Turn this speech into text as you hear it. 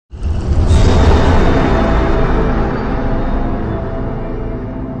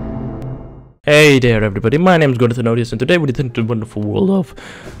Hey there everybody, my name is Gordoth Enodious and today we return to the wonderful world of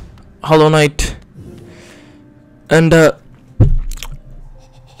Hallownest. And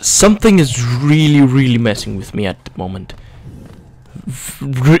something is really messing with me at the moment.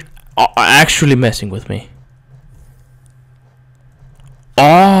 Actually messing with me.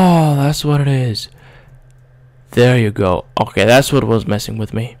 Oh, that's what it is. There you go. Okay, that's what was messing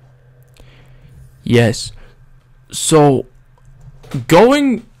with me. Yes. So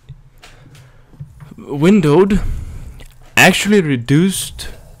going windowed actually reduced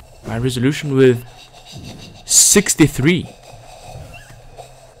my resolution with 63.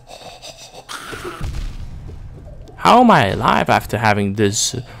 How am I alive after having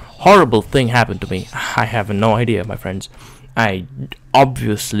this horrible thing happen to me? I have no idea, my friends. I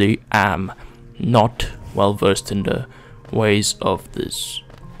obviously am not well versed in the ways of this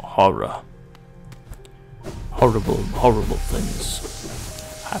horrible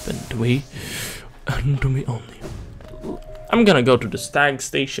things happen to me. And to me only. I'm gonna go to the stag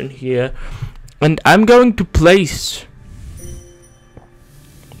station here, and I'm going to place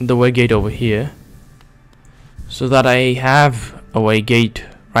the way gate over here, so that I have a way gate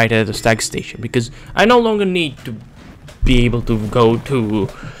right at the stag station, because I no longer need to be able to go to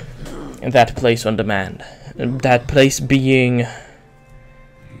that place on demand. That place being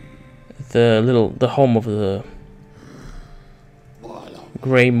the home of the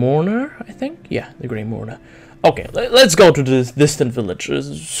Grey Mourner, I think? Yeah, the Grey Mourner. Okay, let's go to this distant village.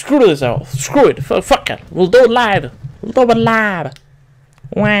 Screw this out. Screw it. Fuck it. We'll do it live. We'll do it live.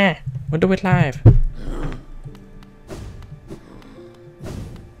 Wah. We'll do it live.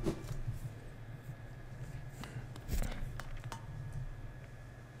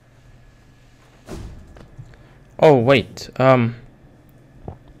 Oh, wait.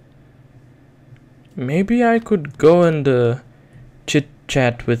 Maybe I could go and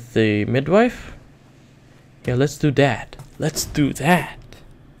ChitChat with the midwife? Yeah, let's do that. Let's do that.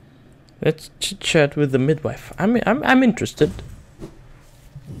 Let's ChitChat with the midwife. I'm interested.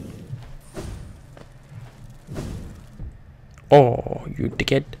 Oh, you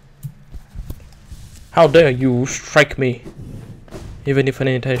dickhead. How dare you strike me, even if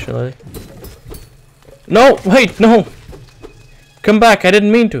unintentionally. No, wait, no. Come back, I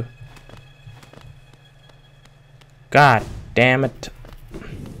didn't mean to. God damn it.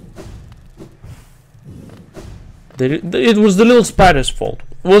 It was the little spider's fault.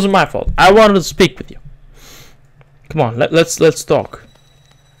 It wasn't my fault. I wanted to speak with you. Come on, let's talk.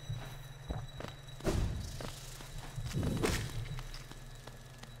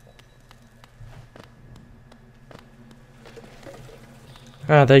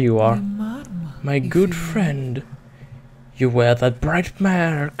 Ah, there you are. My good friend. You wear that bright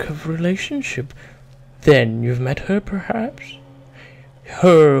mark of relationship. Then you've met her, perhaps?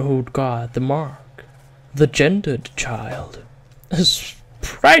 Her who'd guard the mark. The gendered child. A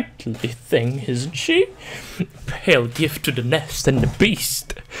sprightly thing, isn't she? Pale gift to the nest and the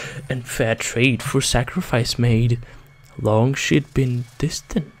beast, and fair trade for sacrifice made. Long she'd been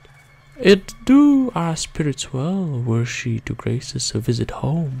distant. It'd do our spirits well were she to grace us a visit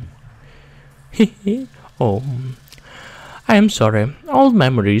home. Oh, I am sorry. Old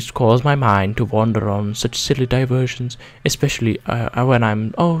memories cause my mind to wander on such silly diversions, especially when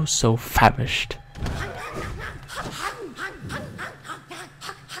I'm oh so famished.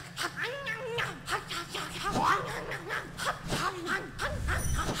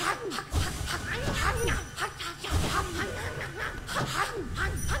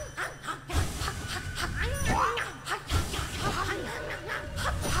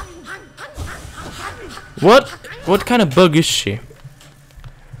 What kind of bug is she?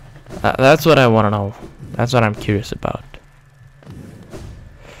 That's what I want to know. That's what I'm curious about.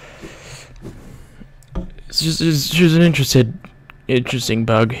 She's an interesting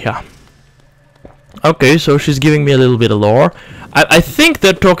bug, yeah. Okay, so she's giving me a little bit of lore. I think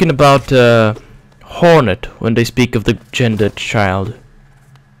they're talking about Hornet when they speak of the gendered child.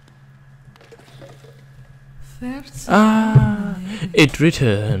 Ah, it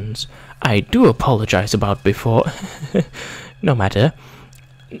returns. I do apologize about before. No matter.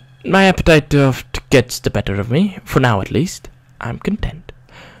 My appetite gets the better of me, for now at least. I'm content.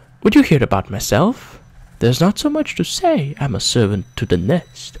 Would you hear about myself? There's not so much to say. I'm a servant to the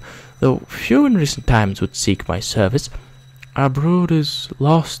nest, though few in recent times would seek my service. Our brood is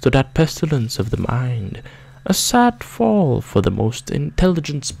lost to that pestilence of the mind, a sad fall for the most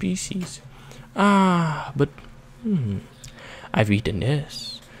intelligent species. Ah, but I've eaten,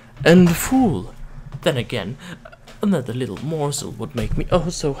 yes. And fool. Then again, another little morsel would make me oh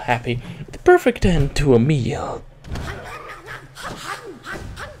so happy. The perfect end to a meal.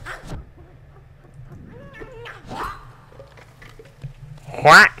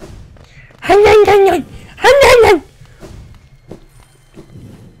 What?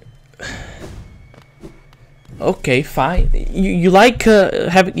 Okay, fine. You like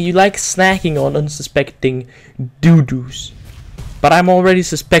snacking on unsuspecting doo-doos, but I'm already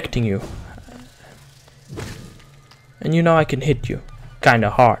suspecting you, and you know I can hit you, kinda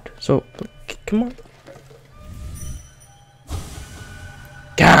hard. So come on.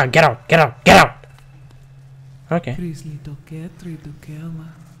 God, get out! Get out! Get out! Okay.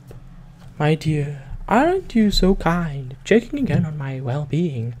 My dear, aren't you so kind? Checking again on my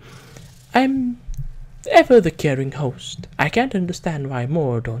well-being. I'm ever the caring host. I can't understand why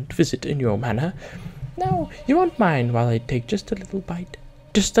more don't visit in your manner. Now, you won't mind while I take just a little bite?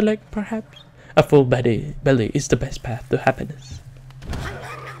 Just a leg, perhaps? A full belly is the best path to happiness.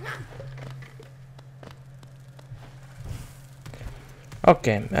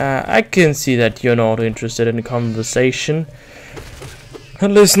 Okay, I can see that you're not interested in conversation. At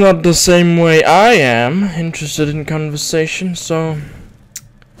least not the same way I am interested in conversation, so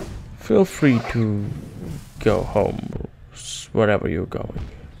feel free to go home, wherever you're going.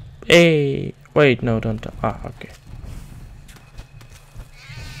 Hey, wait, no, don't. Ah, okay.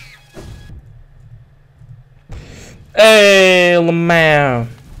 Hey, Lamar.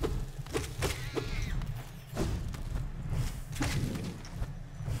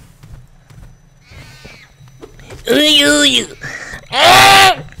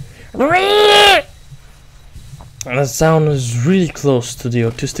 That sound is really close to the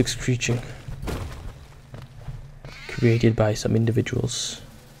autistic screeching created by some individuals.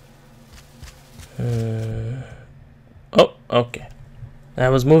 Oh, okay. I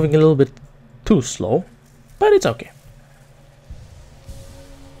was moving a little bit too slow, but it's okay.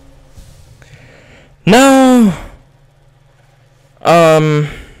 Now,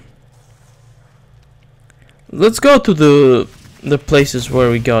 let's go to the places where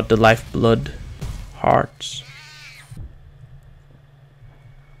we got the lifeblood hearts.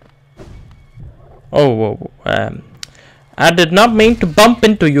 Oh, whoa, I did not mean to bump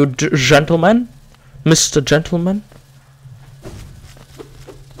into you, gentlemen, Mr. Gentleman.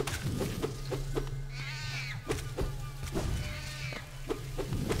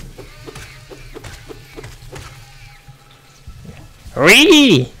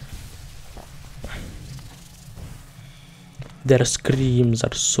 Really? Their screams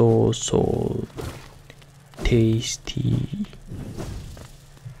are so tasty.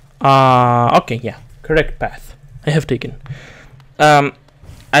 Okay, yeah, correct path. I have taken. I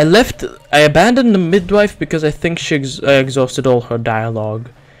abandoned the midwife because I think she exhausted all her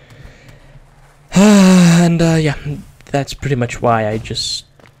dialogue. And yeah, that's pretty much why I just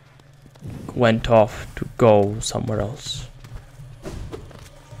went off to go somewhere else.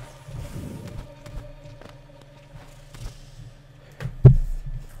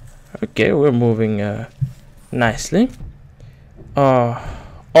 Okay, we're moving nicely.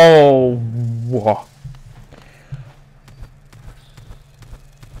 Oh, whoa.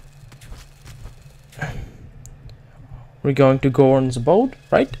 We're going to Gorn's abode,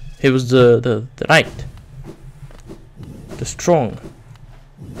 right? He was the knight, the strong.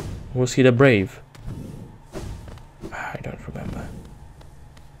 Was he the brave? I don't remember.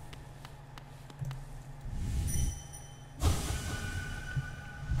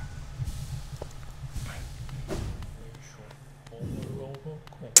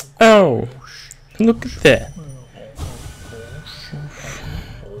 Oh, look at that.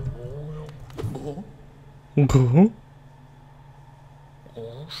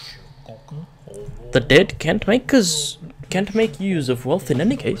 The dead can't make use of wealth in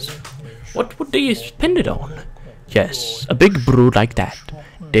any case. What would they spend it on? Yes, a big brood like that.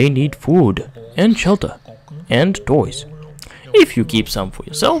 They need food and shelter and toys. If you keep some for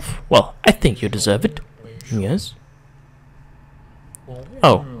yourself, well, I think you deserve it. Yes.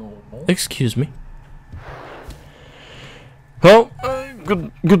 Oh, excuse me. Well,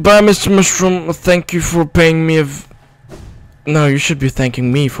 goodbye, Mr. Mushroom. Thank you for paying me No, you should be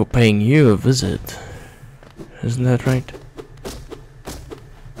thanking me for paying you a visit. Isn't that right?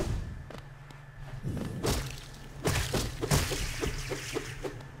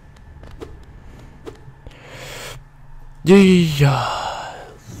 Yeah.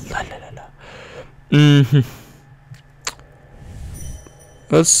 La la la la.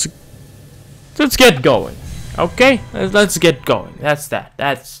 Let's get going. Okay? Let's get going. That's that.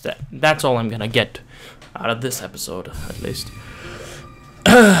 That's all I'm gonna get out of this episode, at least.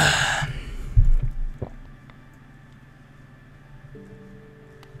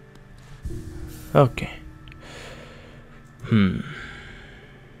 Okay.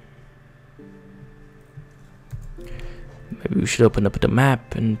 Maybe we should open up the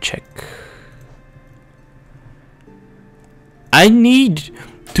map and check. I need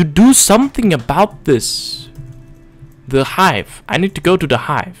to do something about this. The hive. I need to go to the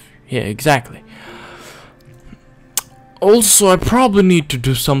hive. Yeah, exactly. Also, I probably need to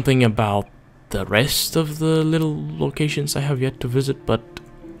do something about the rest of the little locations I have yet to visit, but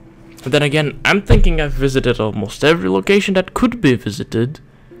then again, I'm thinking I've visited almost every location that could be visited.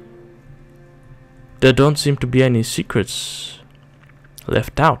 There don't seem to be any secrets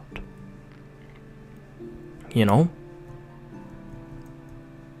left out. You know?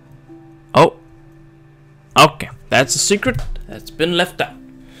 Oh. Okay, that's a secret that's been left out.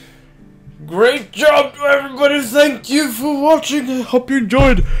 Great job to everybody. Thank you for watching. I hope you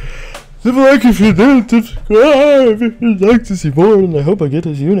enjoyed. Leave a like if you did. Subscribe if you'd like to see more. And I hope I get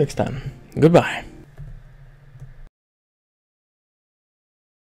to see you next time. Goodbye.